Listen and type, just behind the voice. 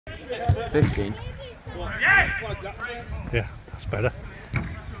15. Yeah, that's better.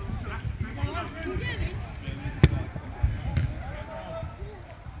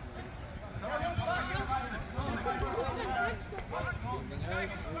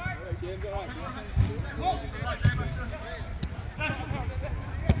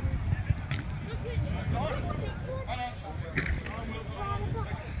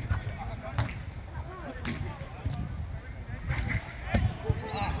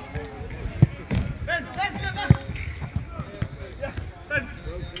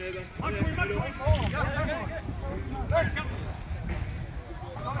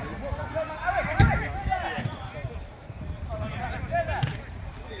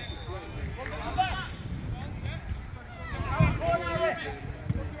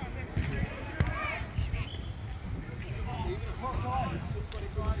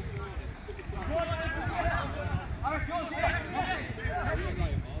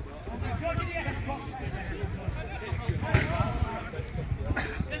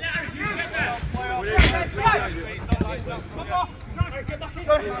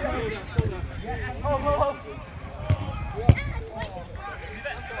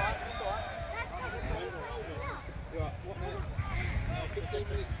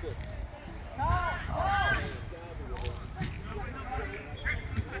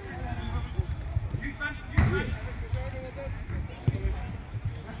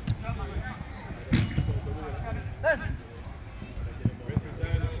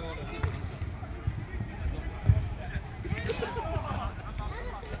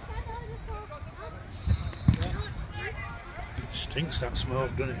 Stinks that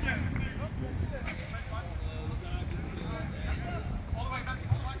smoke, doesn't it?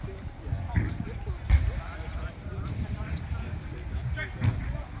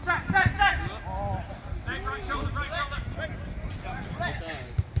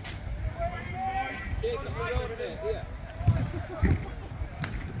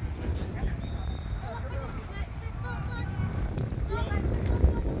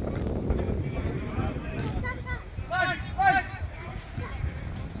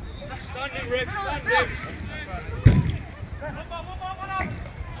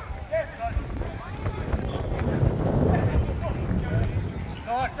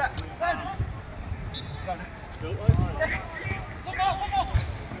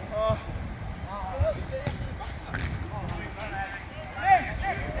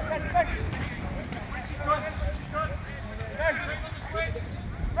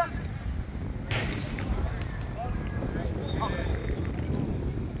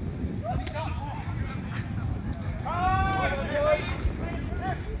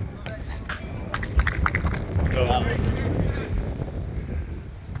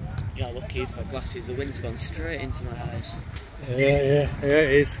 Yeah, lucky for glasses, the wind's gone straight into my eyes. Yeah, it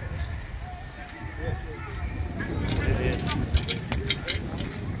is. It is.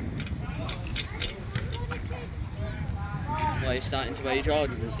 Well, are you starting to wear your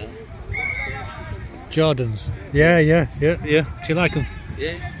Jordans now? Jordans? Yeah. Do you like them?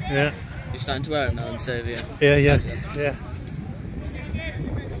 Yeah? Yeah. You're starting to wear them now in Serbia? Yeah.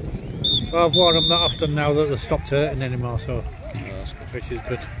 Well, I've worn them not often now that they've stopped hurting anymore, so that's good. which is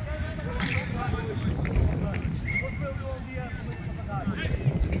good.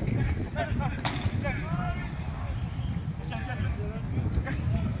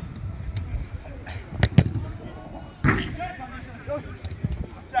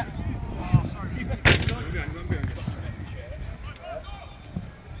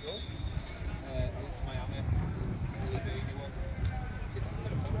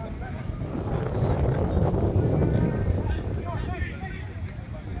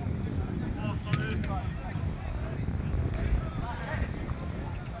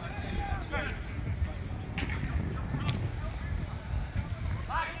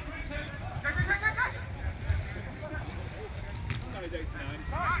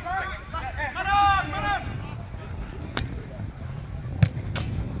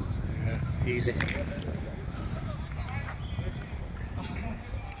 Easy.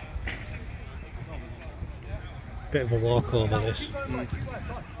 Bit of a walkover this.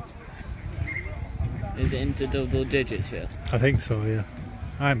 Is it into double digits here? I think so, yeah.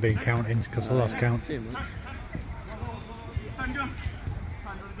 I haven't been counting because I lost count.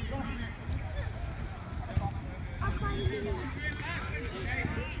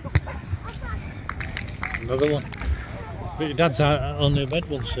 Another one. But your dad's only made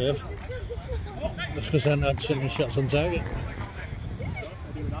one serve. That's because I hadn't had so many shots on target.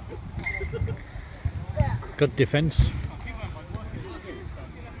 Good defence.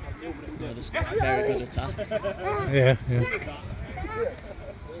 Very good attack. Yeah.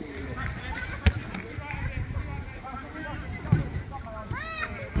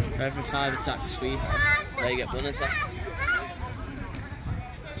 For every 5 attacks we have, they get 1 attack.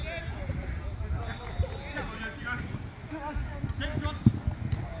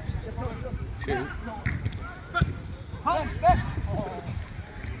 Shoot.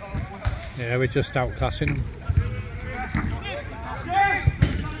 Yeah, we're just outclassing them.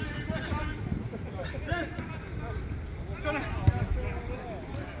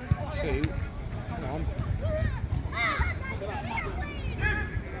 Shoot. Come on.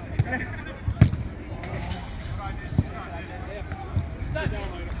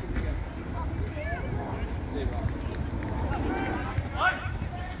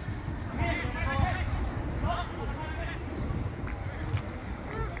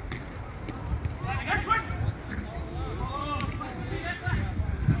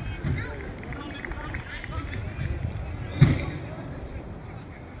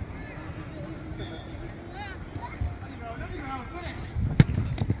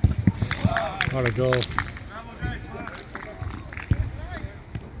 What a goal. It's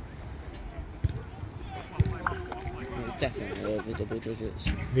definitely over double digits.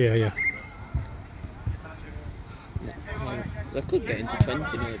 Yeah, yeah. No, they could get into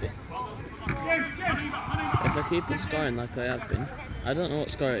 20 maybe. If I keep on scoring like I have been, I don't know what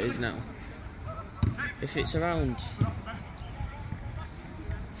score it is now. If it's around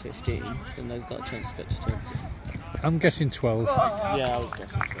 15, then they've got a chance to get to 20. I'm guessing 12. Yeah, I was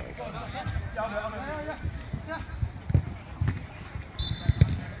guessing 12.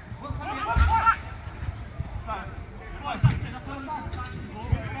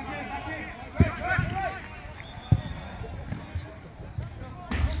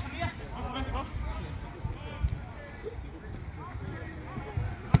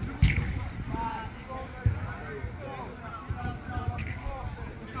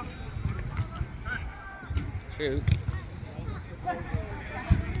 Shoot.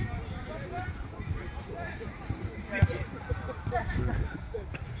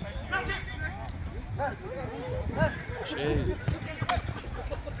 Shoot.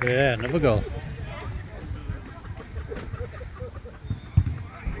 Yeah, another goal.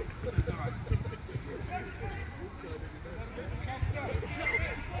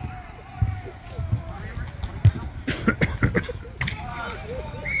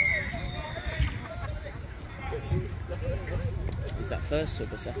 Is that first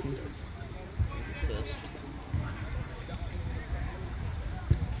or second? It's first.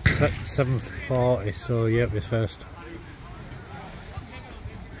 7:40, so yep, it's first.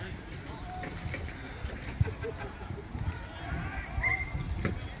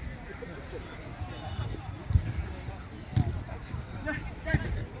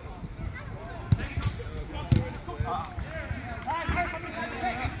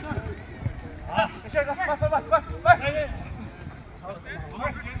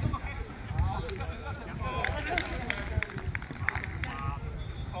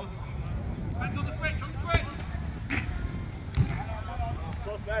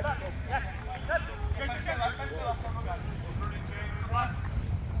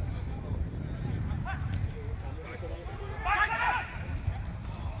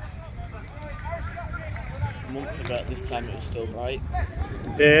 A month ago at this time it was still bright.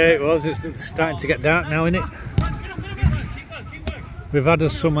 Yeah, it was. It's starting to get dark now, isn't it? We've had a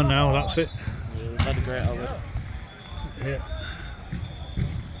summer now, that's it. Yeah, we've had a great holiday. Yeah.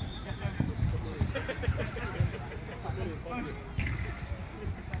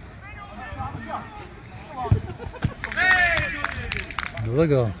 Another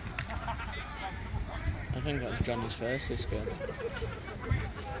goal. I think that was Johnny's first this game.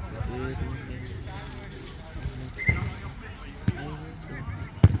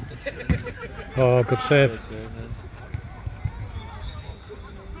 Oh, good save.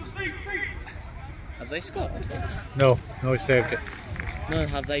 Have they scored? No, he saved it. No,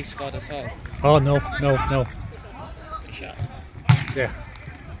 have they scored at all? Oh, no. Shot. Yeah.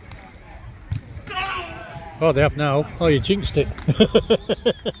 Oh, they have now. Oh, you jinxed it.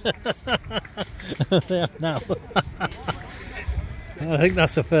 They have now. I think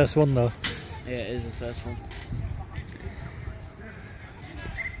that's the first one, though. Yeah, it is the first one.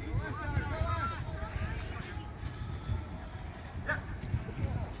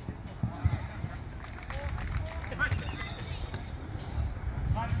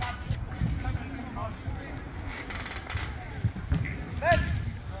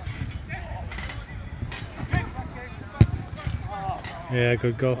 Yeah,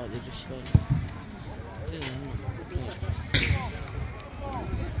 good goal. Oh, they just scored.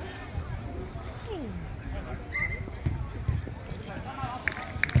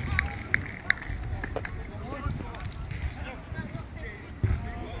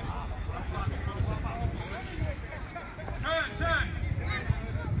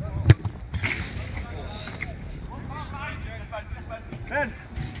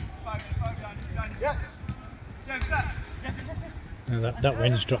 That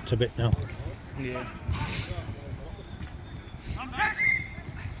wind's dropped a bit now. Yeah.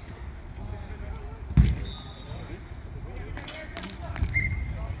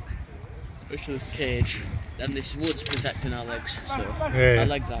 Wish there was a cage, and this wood's protecting our legs, so Yeah. our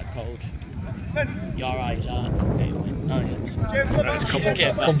legs aren't cold. Your eyes aren't. Oh yes.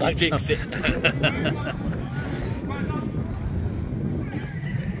 Right, Come back, fix it.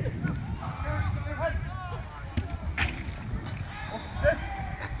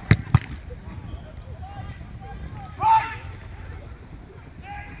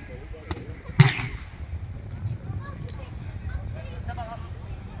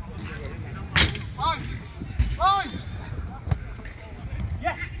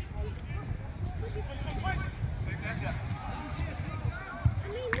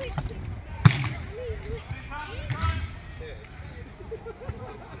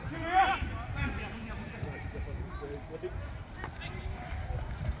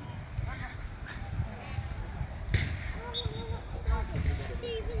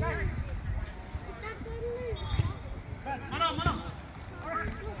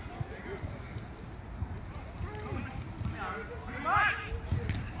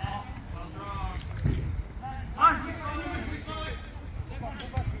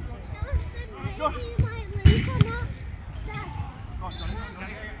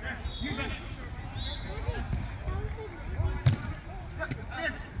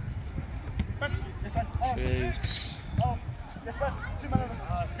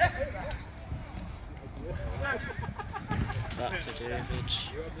 Back to David.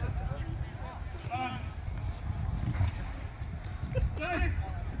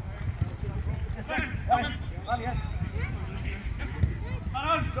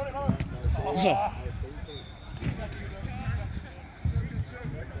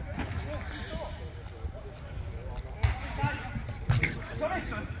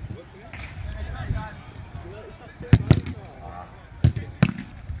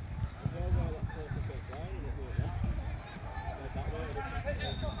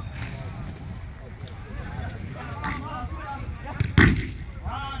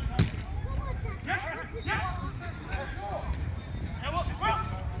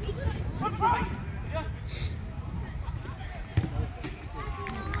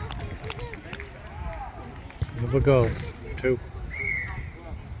 Another goal. 2.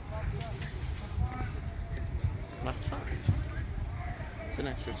 Last 5. It's an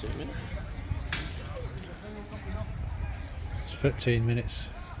extra 2 minutes. It's 13 minutes.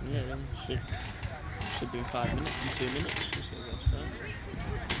 Yeah, then should be in 5 minutes and 2 minutes.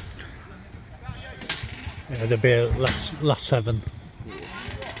 Yeah, there'll be a last 7. Yeah.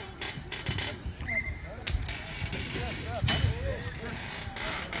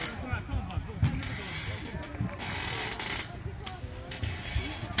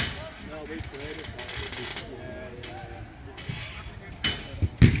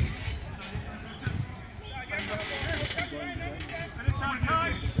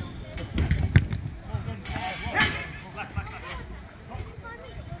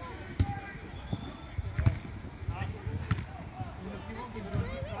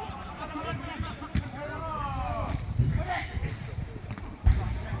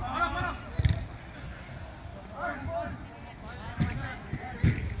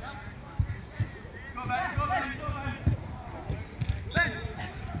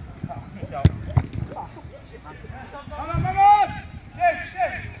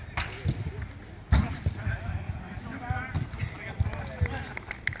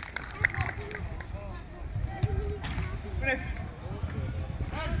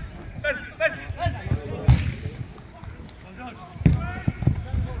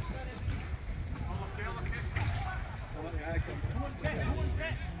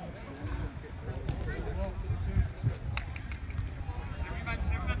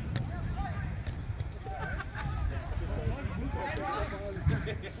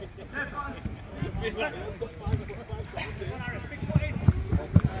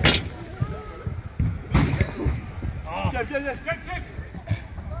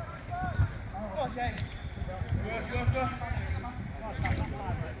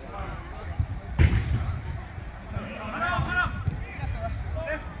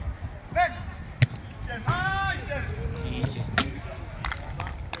 Easy.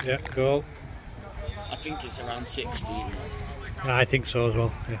 Yeah, goal. I think it's around 16 now. Yeah, I think so as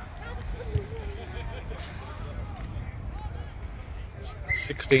well. Yeah.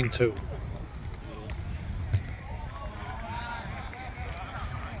 16-2.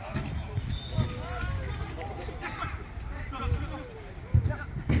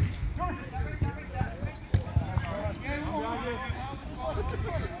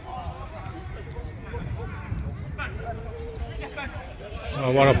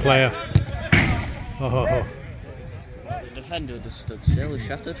 Oh, what a player. Oh. The defender just stood still, he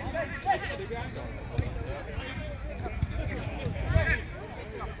shattered.